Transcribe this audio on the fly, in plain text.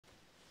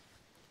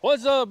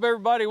What's up,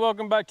 everybody?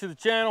 Welcome back to the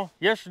channel.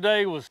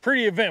 Yesterday was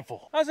pretty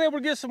eventful. I was able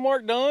to get some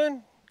work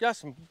done. Got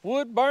some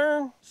wood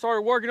burn.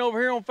 Started working over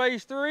here on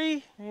phase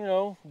 3, you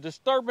know,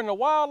 disturbing the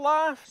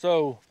wildlife.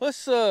 So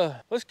let's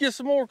get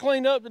some more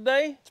cleaned up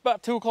today. It's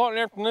about 2 o'clock in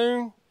the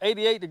afternoon,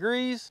 88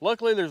 degrees.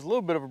 Luckily, there's a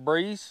little bit of a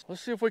breeze.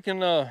 Let's see if we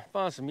can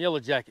find some yellow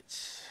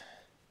jackets.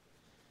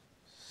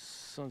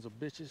 Sons of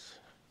bitches.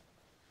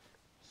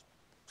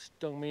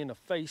 Stung me in the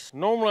face.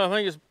 Normally, I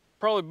think it's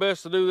probably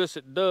best to do this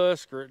at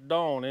dusk or at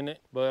dawn, isn't it?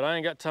 But I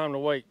ain't got time to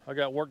wait. I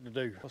got work to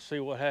do. Let's see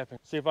what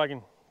happens. See if I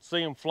can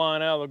see them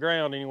flying out of the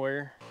ground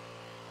anywhere.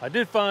 I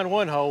did find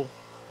one hole,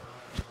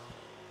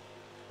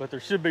 but there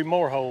should be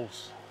more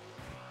holes.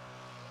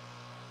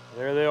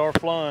 There they are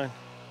flying.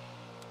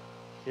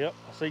 Yep,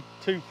 I see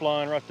 2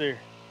 flying right there.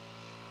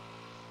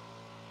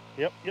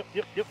 Yep.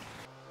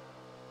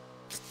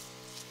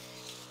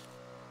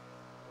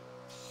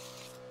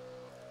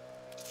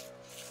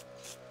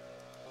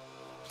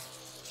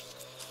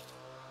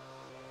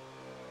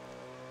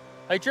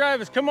 Hey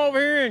Travis, come over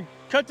here and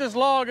cut this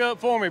log up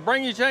for me.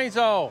 Bring your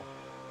chainsaw.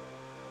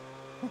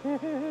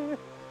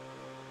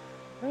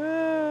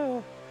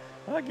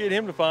 I'll get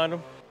him to find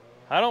them.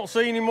 I don't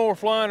see any more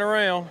flying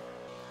around.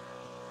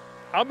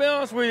 I'll be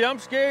honest with you, I'm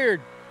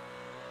scared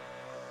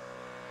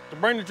to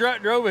bring the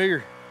tractor over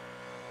here.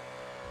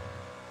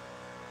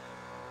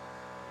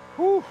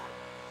 Whew.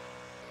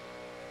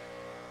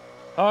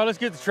 All right, let's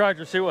get the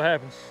tractor and see what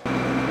happens.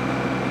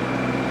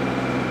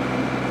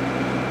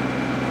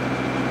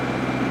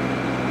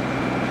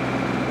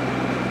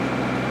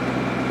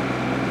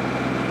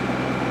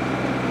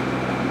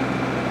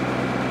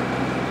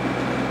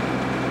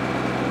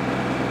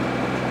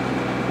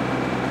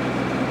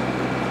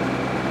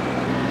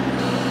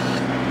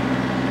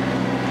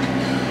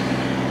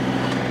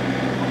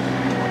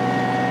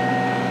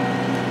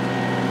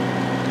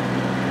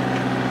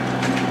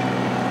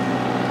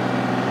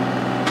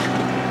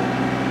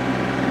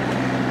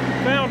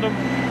 Found them.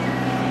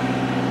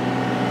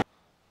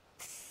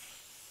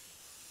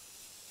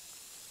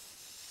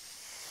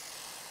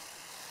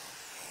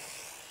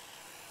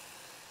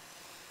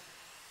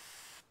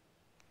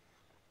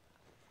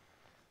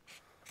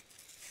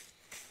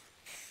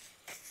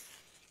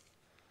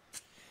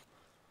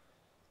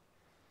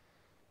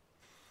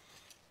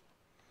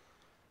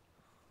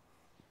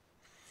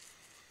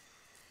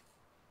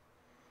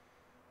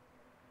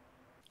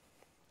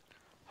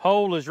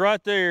 Hole is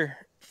right there.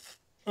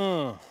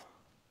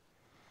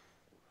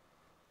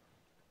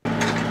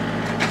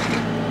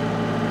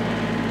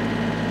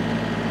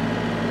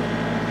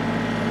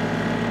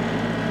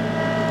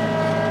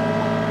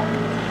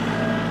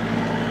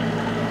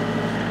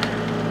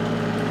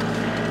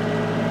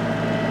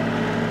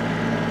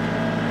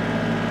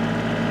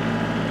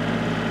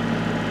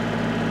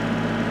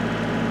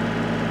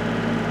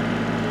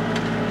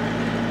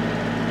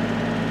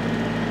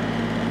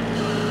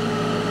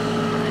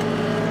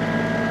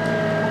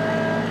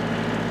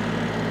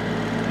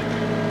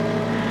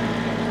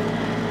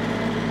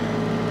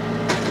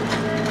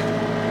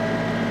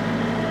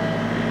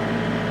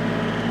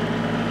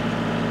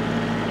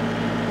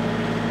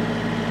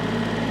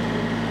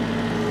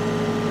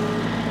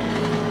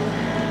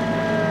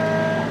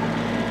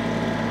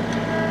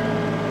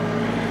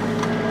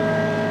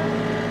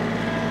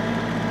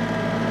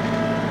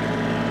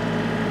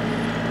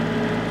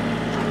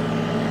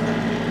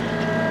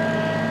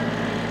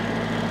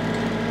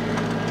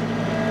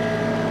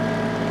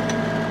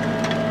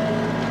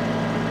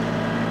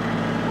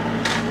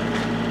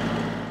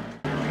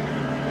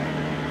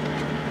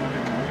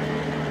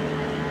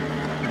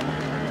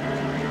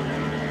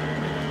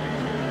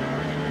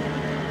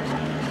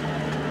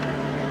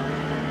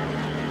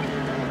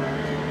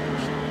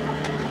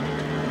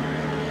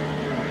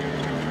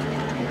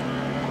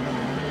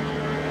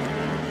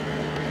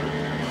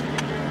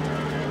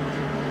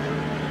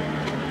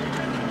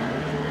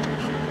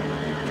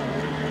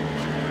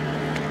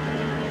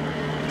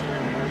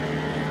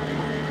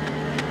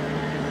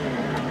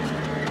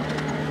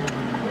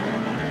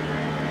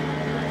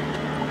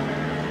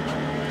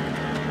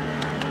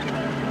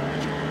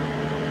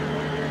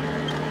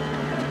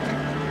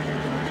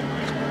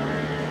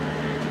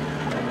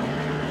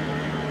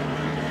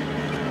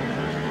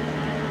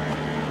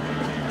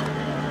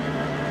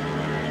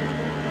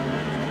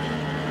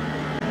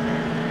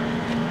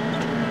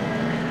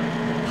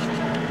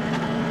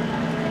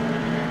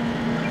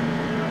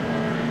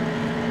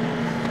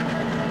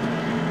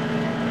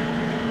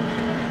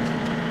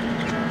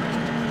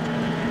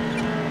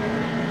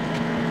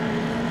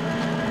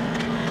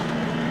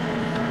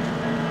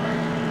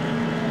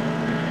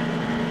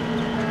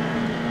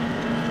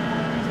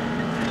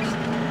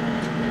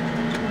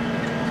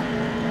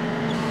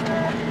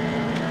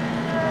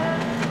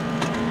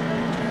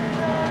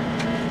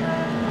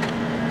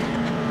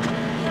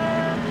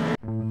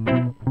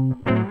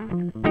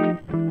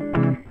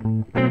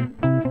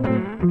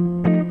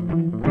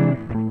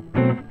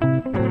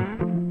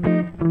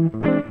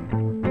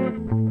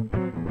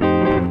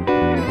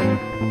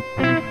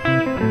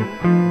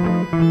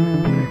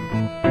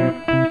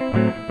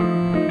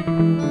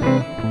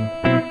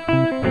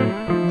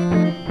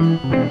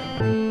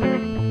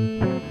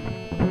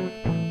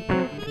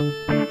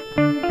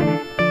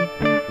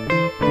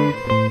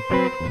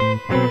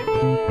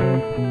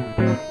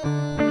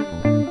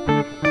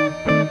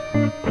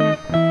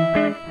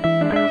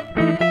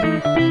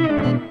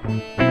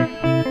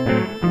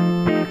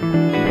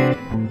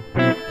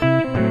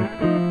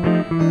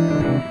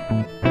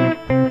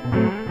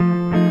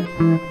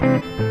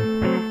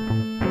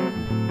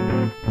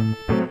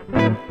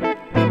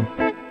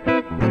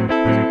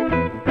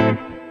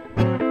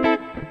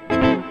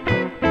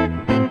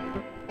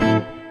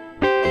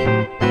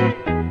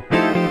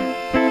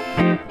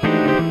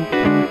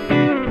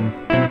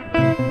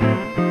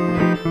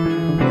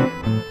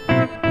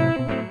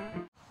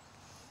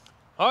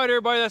 All right,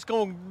 everybody, that's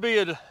gonna be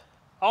it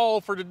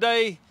all for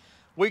today.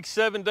 Week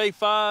 7, day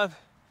 5.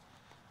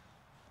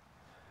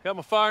 Got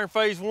my fire in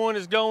phase 1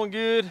 is going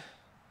good.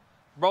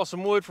 Brought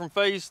some wood from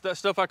that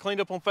stuff I cleaned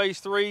up on phase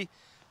 3.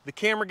 The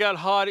camera got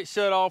hot, it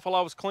shut off while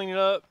I was cleaning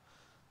up.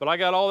 But I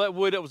got all that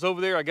wood that was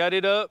over there, I got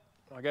it up,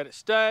 I got it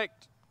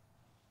stacked.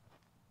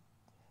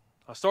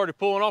 I started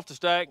pulling off the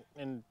stack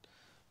and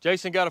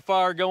Jason got a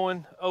fire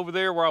going over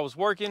there where I was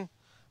working.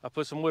 I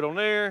put some wood on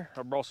there,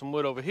 I brought some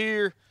wood over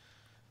here.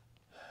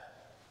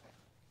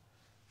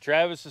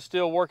 Travis is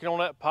still working on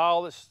that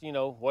pile that's, you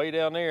know, way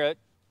down there,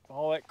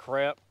 all that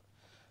crap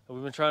that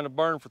we've been trying to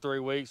burn for 3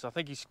 weeks. I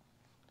think he's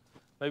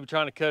maybe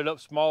trying to cut it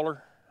up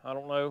smaller, I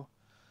don't know.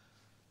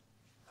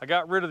 I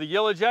got rid of the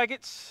yellow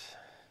jackets,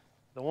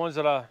 the ones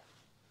that I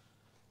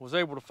was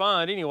able to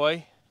find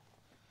anyway.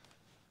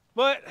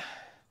 But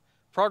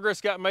progress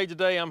got made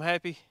today, I'm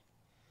happy.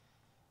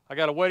 I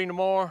got a wedding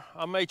tomorrow.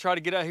 I may try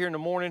to get out here in the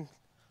morning,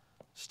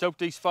 stoke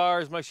these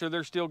fires, make sure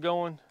they're still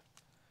going,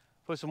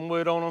 put some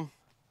wood on them.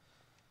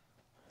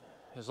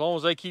 As long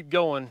as they keep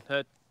going,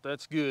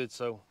 that's good,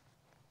 so.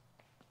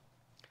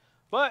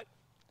 But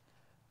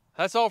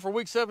that's all for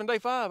week 7, day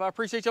 5. I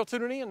appreciate y'all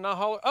tuning in and I'll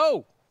holler.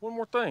 Oh, one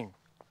more thing.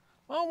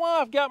 My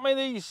wife got me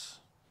these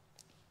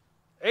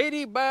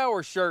Eddie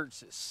Bauer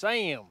shirts at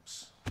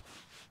Sam's,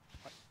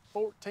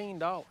 like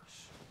 $14.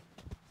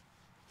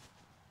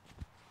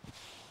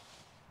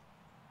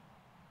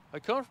 They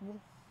comfortable.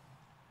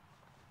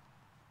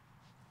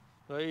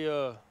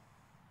 They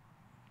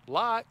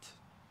light.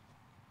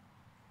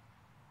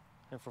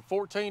 And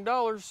for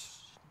 $14,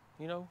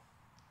 you know,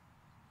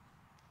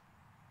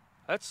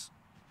 that's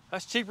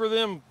cheaper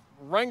than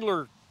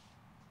Wrangler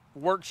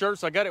work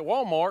shirts I got at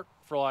Walmart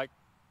for like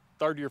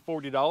 $30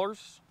 or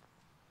 $40.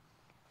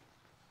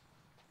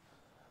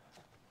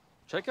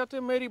 Check out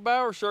them Eddie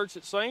Bauer shirts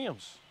at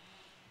Sam's.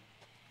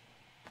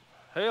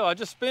 Hell, I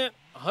just spent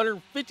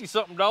 $150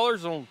 something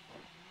on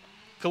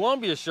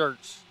Columbia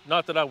shirts.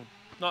 Not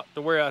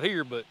to wear out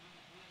here, but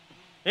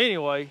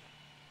anyway.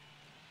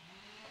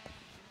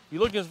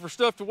 You're looking for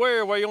stuff to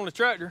wear while you're on the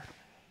tractor.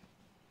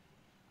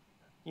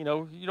 You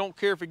know, you don't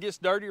care if it gets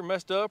dirty or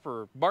messed up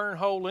or burn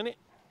hole in it.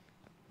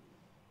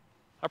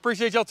 I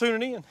appreciate y'all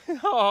tuning in.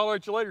 I'll holler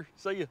at you later.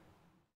 See ya.